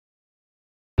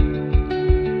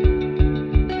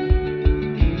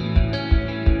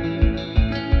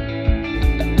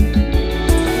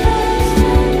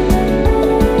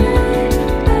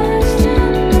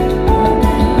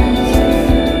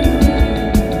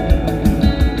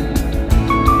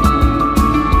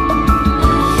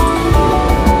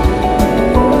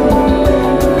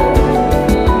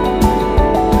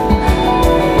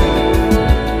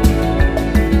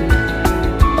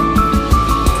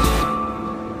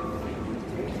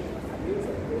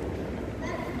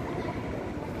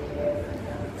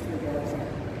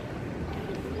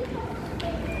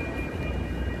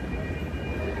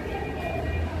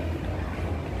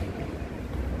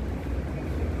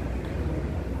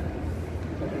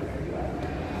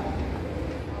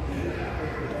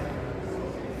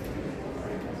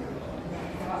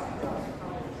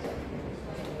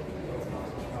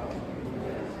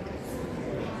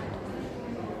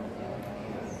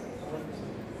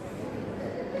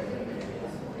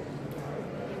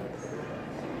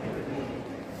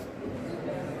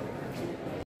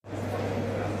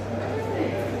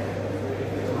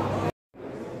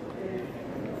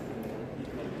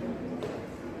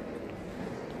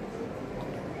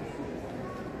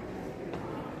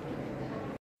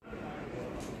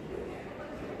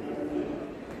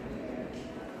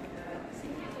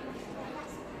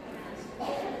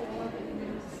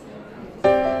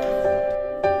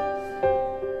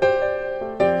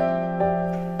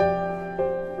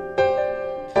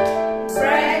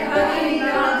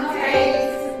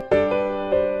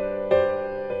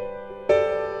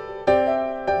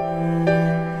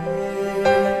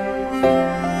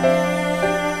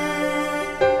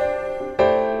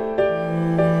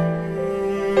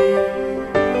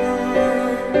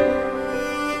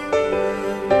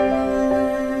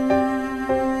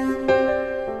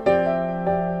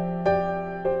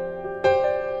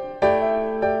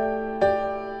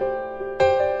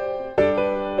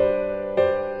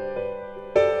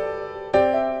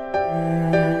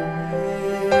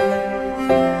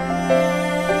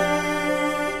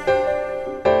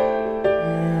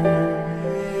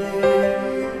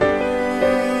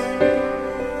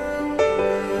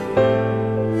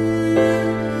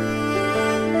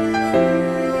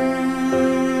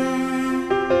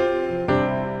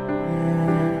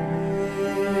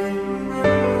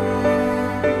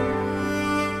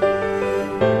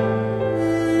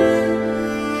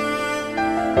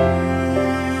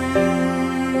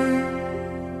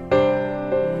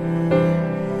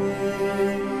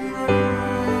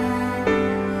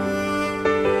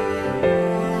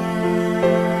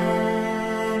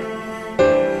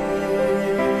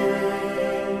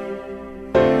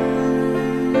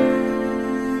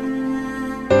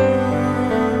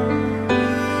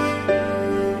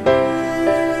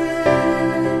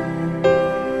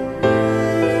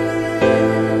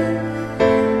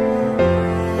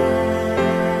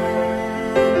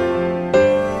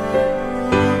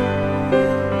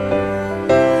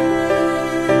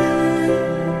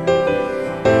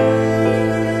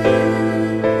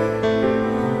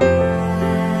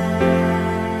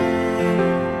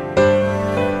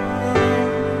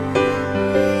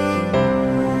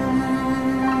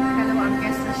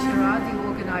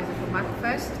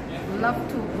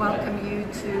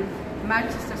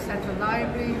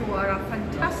Library, who are our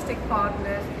fantastic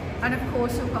partners, and of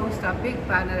course who host our big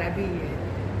banner every year.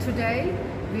 Today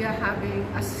we are having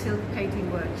a silk painting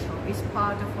workshop. It's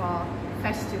part of our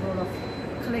festival of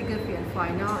calligraphy and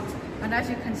fine art, and as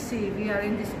you can see, we are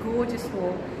in this gorgeous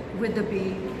hall with the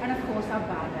bee and of course our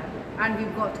banner, and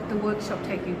we've got the workshop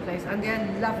taking place, and they're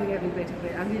loving every bit of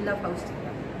it, and we love hosting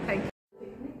them. Thank you.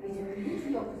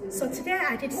 So today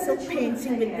I did silk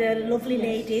painting with the lovely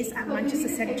ladies at Manchester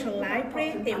Central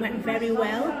Library. It went very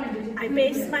well. I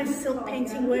based my silk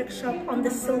painting workshop on the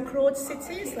Silk Road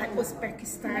cities like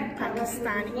Uzbekistan,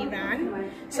 Pakistan,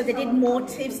 Iran. So they did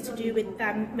motifs to do with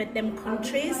them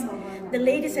countries. The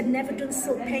ladies had never done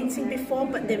silk painting before,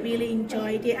 but they really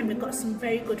enjoyed it, and we got some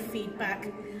very good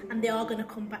feedback, and they are going to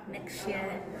come back next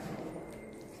year.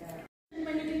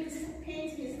 When you do the silk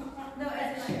painting, it's not about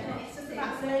it's just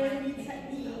about learning new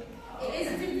technique. It is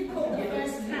difficult the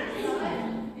first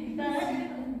time, but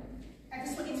I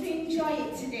just want you to enjoy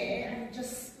it today and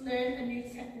just learn a new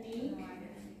technique.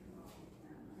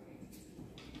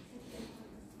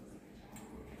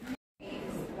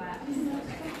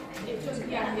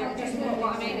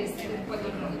 What I made is when you put the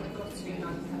costume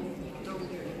on, you can always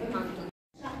do it.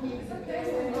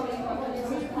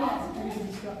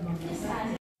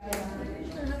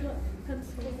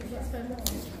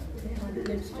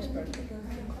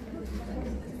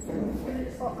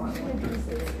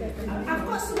 I've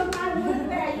got some of my work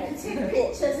there. You can take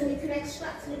pictures and you can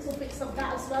extract little bits of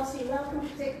that as well, so you're welcome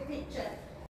to take a picture.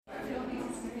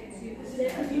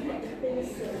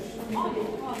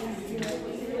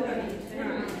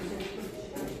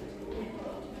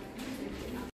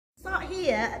 Start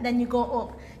here, then you go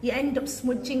up. You end up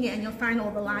smudging it and you'll find all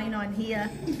the line on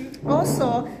here.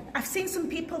 Also, I've seen some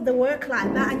people that work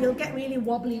like that and you'll get really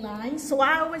wobbly lines. So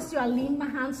I always do, I lean my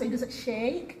hand so it doesn't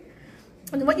shake.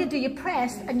 And what you do, you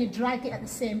press and you drag it at the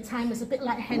same time. It's a bit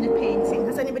like henna painting.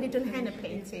 Has anybody done henna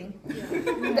painting?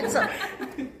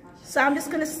 So I'm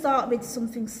just going to start with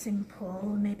something simple,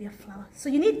 maybe a flower. So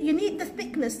you need the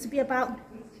thickness to be about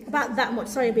that much.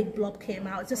 Sorry, a big blob came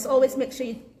out. Just always make sure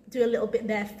you do a little bit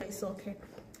there, it's okay.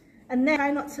 And then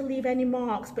try not to leave any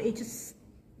marks, but you're just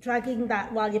dragging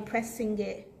that while you're pressing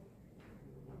it.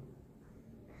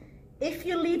 If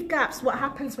you leave gaps, what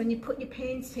happens when you put your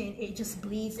paint in, it just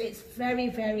bleeds. It's very,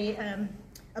 very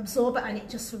absorbent and it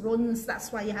just runs.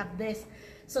 That's why you have this.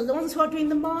 So the ones who are doing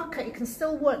the marker, it can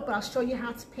still work, but I'll show you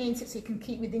how to paint it so you can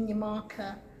keep within your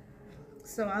marker.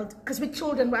 So because with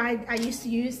children, I used to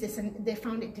use this and they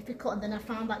found it difficult, and then I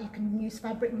found that you can use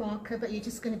fabric marker, but you're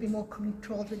just going to be more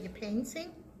controlled with your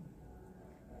painting.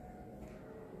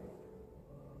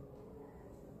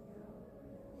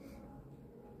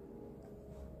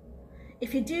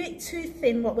 If you do it too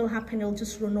thin, what will happen, it'll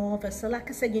just run over. So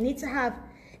like I said, you need to have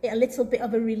it a little bit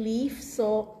of a relief.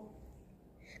 So,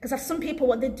 because some people,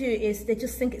 what they do is they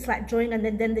just think it's like drawing, and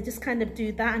then they just kind of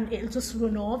do that and it'll just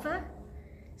run over.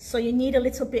 So you need a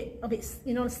little bit of it,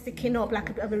 you know, sticking up, like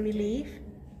a bit of a relief.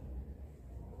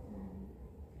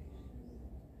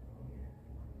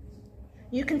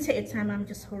 You can take your time, I'm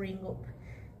just hurrying up,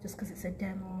 just because it's a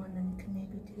demo, and then you can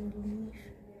maybe do a leaf.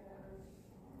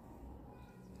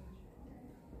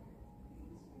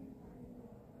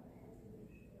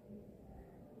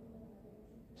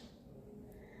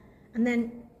 And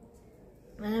then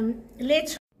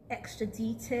later, extra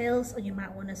details, or you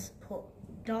might want to put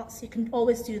dots. You can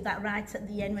always do that right at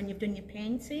the end when you've done your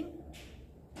painting.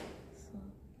 So.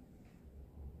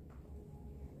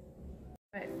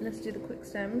 Right, let's do the quick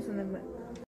stems and then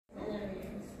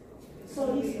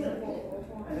So you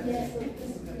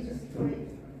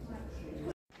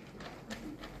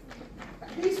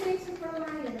who's waiting for a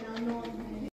line, and I'll know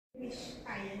which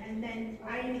iron, and then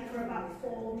iron it for about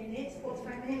 4 minutes,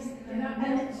 45 minutes,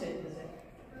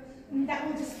 and that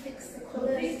will just fix the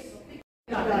colours.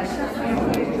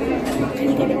 Can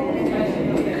you get it?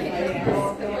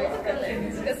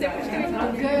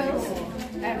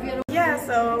 yeah,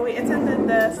 so we attended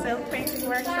the silk painting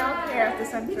workshop here at the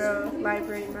Central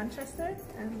Library in Manchester.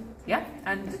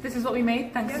 And this is what we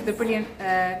made thanks to the brilliant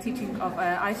teaching of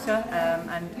Aysha,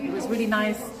 and it was really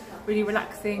nice, really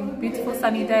relaxing, beautiful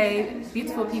sunny day,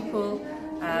 beautiful people.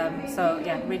 So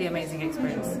yeah, really amazing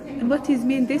experience. And what is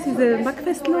mean? This is a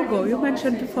MACFEST logo you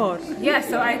mentioned before. Yeah,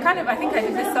 so I think I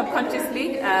did this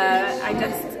subconsciously. I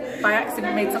just by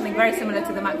accident made something very similar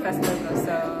to the MACFEST logo.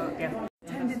 So yeah.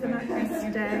 Attended the MACFEST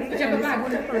today. It's a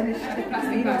wonderful initiative that's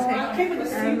been taken. I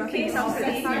think it's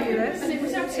absolutely fabulous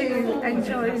to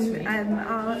enjoy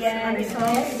art and it's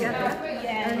all together.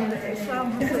 And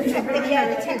Islam has such a great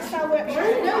heritage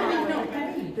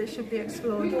that should be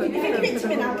explored for the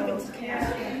whole.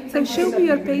 So show me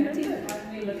your painting.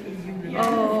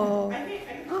 Oh.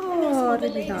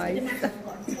 really nice.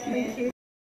 Thank you.